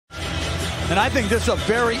And I think this is a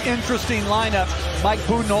very interesting lineup Mike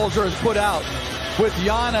Budenholzer has put out with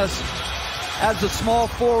Giannis as a small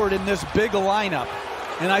forward in this big lineup.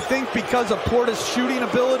 And I think because of Portis' shooting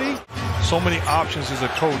ability. So many options as a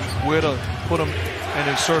coach where to put them and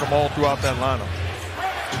insert them all throughout that lineup.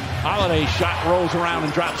 Holiday shot rolls around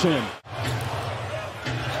and drops in.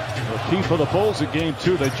 The key for the Bulls in game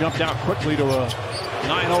 2. They jumped out quickly to a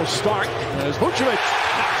 9-0 start as Vucevic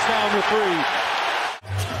knocks down the three.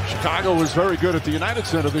 Chicago was very good at the United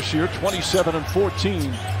Center this year,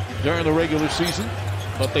 27-14 during the regular season,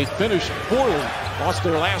 but they finished poorly. Lost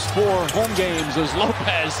their last 4 home games as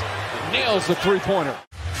Lopez nails the three-pointer.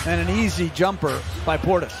 And an easy jumper by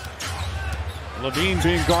Portis. Levine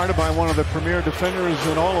being guarded by one of the premier defenders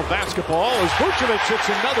in all of basketball as Vucevic hits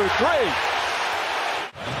another three.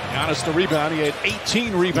 Giannis the rebound. He had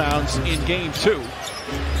 18 rebounds in game 2.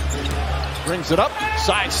 Brings it up,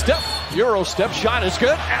 side step, Euro step, shot is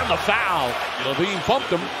good, and the foul. Levine bumped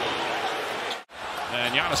him,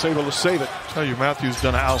 and Giannis able to save it. I tell you, Matthews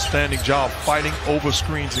done an outstanding job fighting over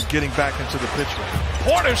screens and getting back into the picture.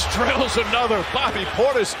 Portis drills another. Bobby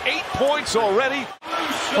Portis, 8 points already.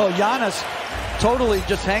 Oh, Giannis totally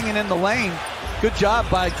just hanging in the lane. Good job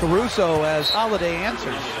by Caruso as Holiday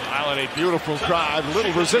answers. Holiday, beautiful drive,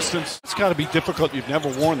 little resistance. It's got to be difficult. You've never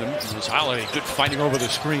worn them. It was Holiday, good fighting over the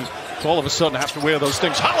screen. So all of a sudden have to wear those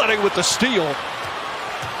things. Holiday with the steal.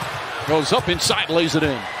 Goes up inside, lays it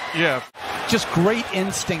in. Yeah. Just great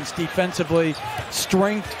instincts defensively,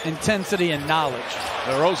 strength, intensity, and knowledge.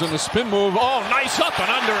 DeRozan, the spin move. Oh, nice up and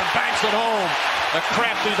under and banks it home. The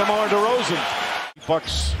crafty DeMar DeRozan.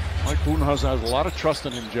 Bucks, Mike Budenholzer has a lot of trust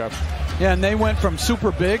in him, Jeff. Yeah, and they went from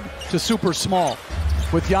super big to super small,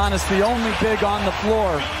 with Giannis the only big on the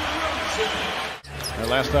floor. Their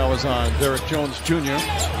last foul was on Derrick Jones Jr.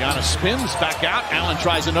 Giannis spins back out. Allen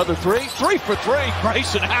tries another three. 3 for 3.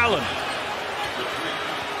 Grayson Allen.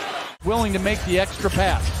 Willing to make the extra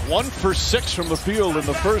pass. 1 for 6 from the field in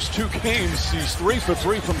the first 2 games. He's 3 for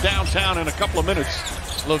 3 from downtown in a couple of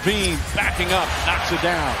minutes. Levine backing up, knocks it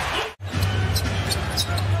down.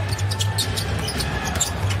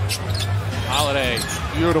 Holiday,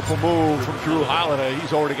 beautiful move from Drew Holiday.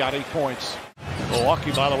 He's already got 8 points.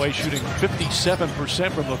 Milwaukee, by the way, shooting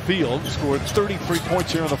 57% from the field. Scored 33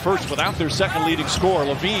 points here in the first without their second leading scorer.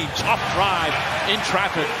 Levine, tough drive in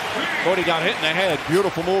traffic. Cody got hit in the head.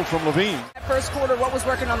 Beautiful move from Levine. First quarter, what was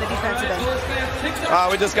working on the defensive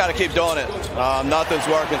end? We just got to keep doing it. Nothing's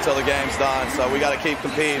working until the game's done, so we got to keep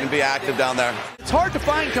competing and be active down there. It's hard to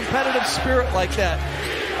find competitive spirit like that.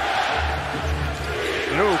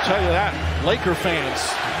 You know, I'll tell you that, Laker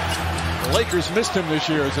fans. The Lakers missed him this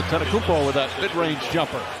year as Antetokounmpo with that mid-range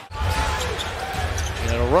jumper. He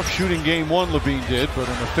had a rough shooting game 1, Levine did, but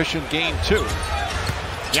an efficient game 2.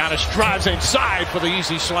 Giannis drives inside for the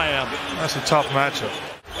easy slam. That's a tough matchup.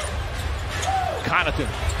 Connaughton,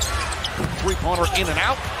 three-pointer in and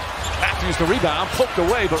out. Matthews the rebound, poked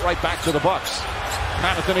away, but right back to the Bucks.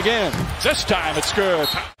 Connaughton again. This time it's good.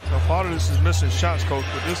 So part of this is missing shots, coach,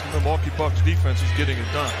 but this Milwaukee Bucks defense is getting it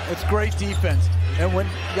done. It's great defense. And when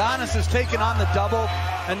Giannis is taking on the double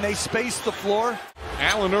and they space the floor.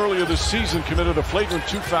 Allen earlier this season committed a flagrant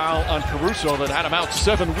 2 foul on Caruso that had him out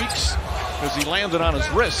 7 weeks because he landed on his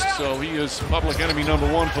wrist. So he is public enemy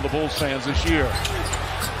number 1 for the Bulls fans this year.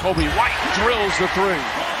 Kobe White drills the 3.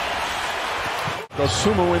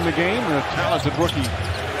 Dosumu in the game, a talented rookie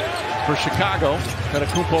for Chicago.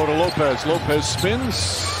 Antetokounmpo to Lopez. Lopez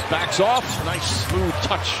spins, backs off. Nice smooth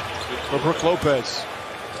touch for Brook Lopez.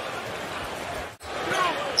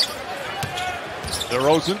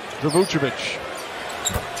 DeRozan to Vucevic.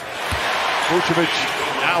 Vucevic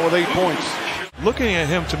now with 8 points. Looking at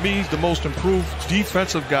him, to me, he's the most improved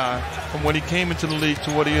defensive guy from when he came into the league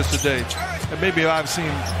to what he is today. And maybe I've seen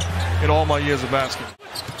in all my years of basketball.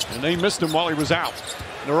 And they missed him while he was out.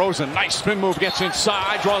 DeRozan, nice spin move, gets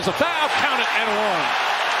inside, draws a foul, count it, and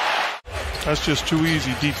 1. That's just too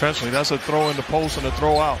easy defensively. That's a throw in the post and a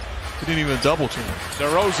throw out. He didn't even double team.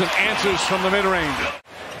 DeRozan answers from the mid-range.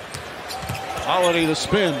 Holiday the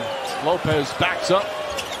spin. Lopez backs up.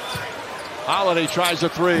 Holiday tries a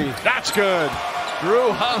 3. That's good.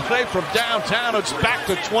 Drew Holiday from downtown. It's back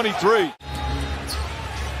to 23.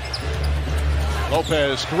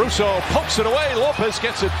 Lopez, Caruso pokes it away. Lopez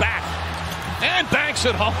gets it back and banks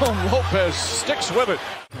it home. Lopez sticks with it.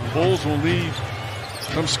 Bulls will lead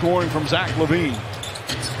some scoring from Zach LaVine.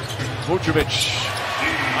 Vucevic,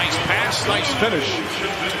 nice pass, nice finish.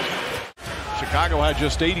 Chicago had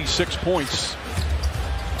just 86 points.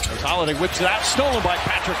 As Holiday whips it out, stolen by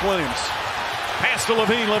Patrick Williams. Pass to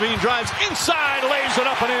LaVine. LaVine drives inside, lays it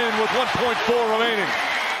up and in with 1.4 remaining.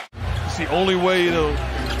 It's the only way to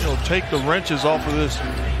take the wrenches off of this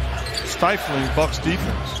stifling Bucks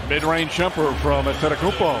defense. Mid-range jumper from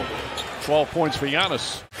Antetokounmpo. 12 points for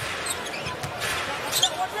Giannis.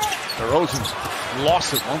 DeRozan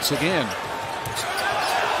lost it once again.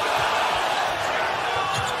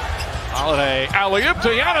 Holiday alley-oop to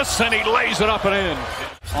Giannis, and he lays it up and in.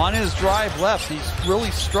 On his drive left, he's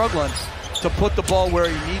really struggling to put the ball where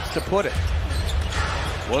he needs to put it.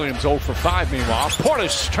 Williams 0 for 5 meanwhile.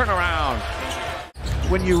 Portis turnaround.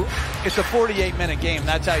 It's a 48-minute game.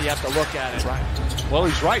 That's how you have to look at it. Right. Well,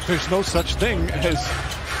 he's right. There's no such thing as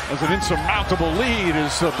an insurmountable lead.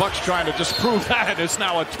 As the Bucks trying to disprove that. It's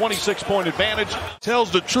now a 26-point advantage.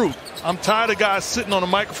 Tells the truth. I'm tired of guys sitting on a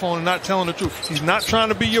microphone and not telling the truth. He's not trying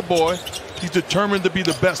to be your boy. He's determined to be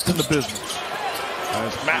the best in the business.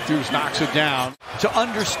 As Matthews knocks it down. To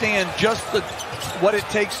understand just what it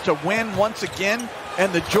takes to win once again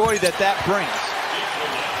and the joy that brings.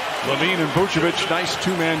 Levine and Vucevic, nice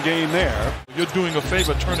two-man game there. You're doing a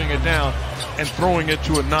favor turning it down and throwing it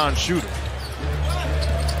to a non-shooter.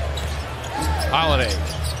 Holiday,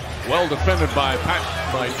 well defended by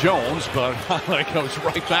Jones, but Holiday goes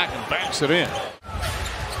right back and banks it in.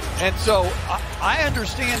 And so I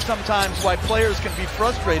understand sometimes why players can be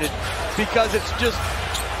frustrated because it's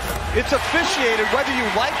officiated whether you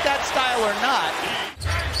like that style or not.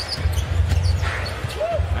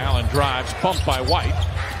 Allen drives, pumped by White.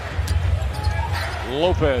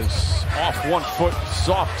 Lopez off 1 foot,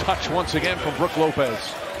 soft touch once again from Brook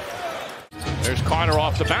Lopez. There's Carter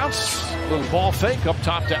off the bounce. Little ball fake up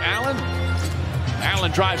top to Allen.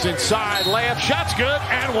 Allen drives inside, layup, shot's good,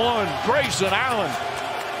 and one. Grayson Allen.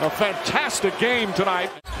 A fantastic game tonight.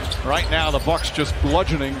 Right now, the Bucks just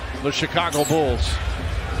bludgeoning the Chicago Bulls.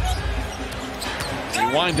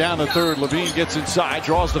 We wind down the third. Levine gets inside,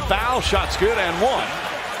 draws the foul, shot's good, and one.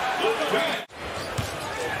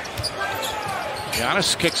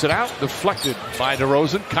 Giannis kicks it out, deflected by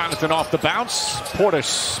DeRozan. Connaughton off the bounce.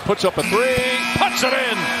 Portis puts up a three, puts it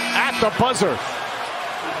in at the buzzer.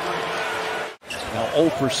 Now 0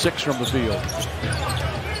 for 6 from the field.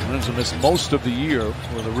 Williams will miss most of the year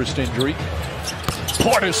with a wrist injury.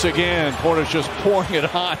 Portis again. Portis just pouring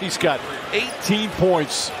it on. He's got 18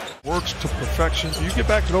 points. Works to perfection. Do you get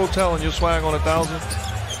back to the hotel and you're swag on 1,000?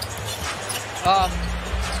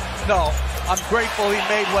 No. I'm grateful he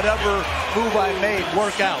made whatever move I made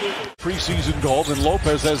work out. Preseason goal, then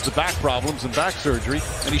Lopez has the back problems and back surgery,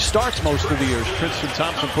 and he starts most of the years. Tristan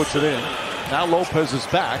Thompson puts it in. Now Lopez is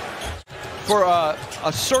back. For a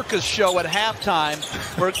circus show at halftime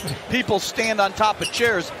where people stand on top of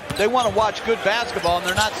chairs, they want to watch good basketball, and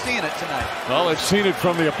they're not seeing it tonight. Well, they've seen it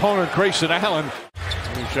from the opponent, Grayson Allen.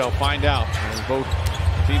 We shall find out. And both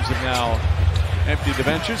teams have now emptied the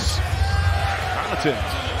benches. Connaughton,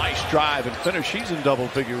 nice drive and finish. He's in double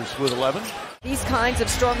figures with 11. These kinds of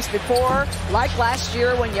storms before, like last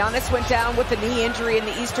year when Giannis went down with a knee injury in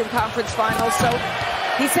the Eastern Conference Finals. So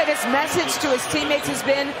he said his message to his teammates has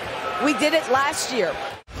been, we did it last year.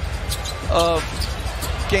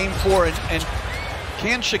 Game 4, and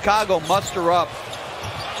can Chicago muster up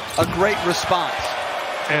a great response?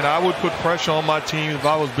 And I would put pressure on my team if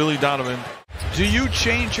I was Billy Donovan. Do you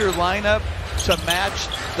change your lineup to match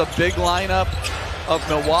the big lineup of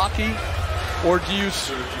Milwaukee, or do you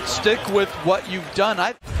stick with what you've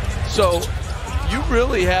done? So you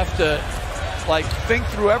really have to think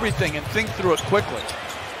through everything and think through it quickly.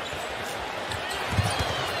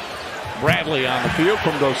 Bradley on the field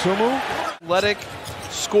from Dosunmu. Athletic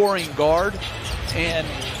scoring guard, and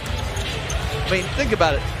think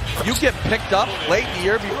about it. You get picked up late in the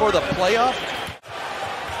year before the playoff?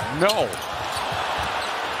 No.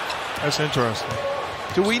 That's interesting.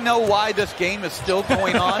 Do we know why this game is still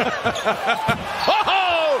going on?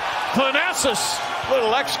 Oh! Thanasis!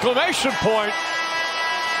 Little exclamation point.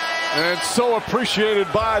 And so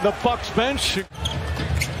appreciated by the Bucks bench.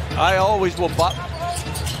 I always will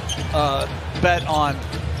bet on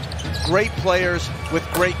great players with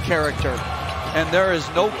great character. And there is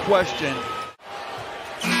no question.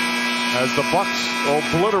 As the Bucks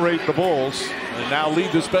obliterate the Bulls and now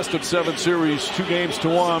lead this best-of-7 series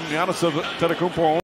 2-1. Giannis Antetokounmpo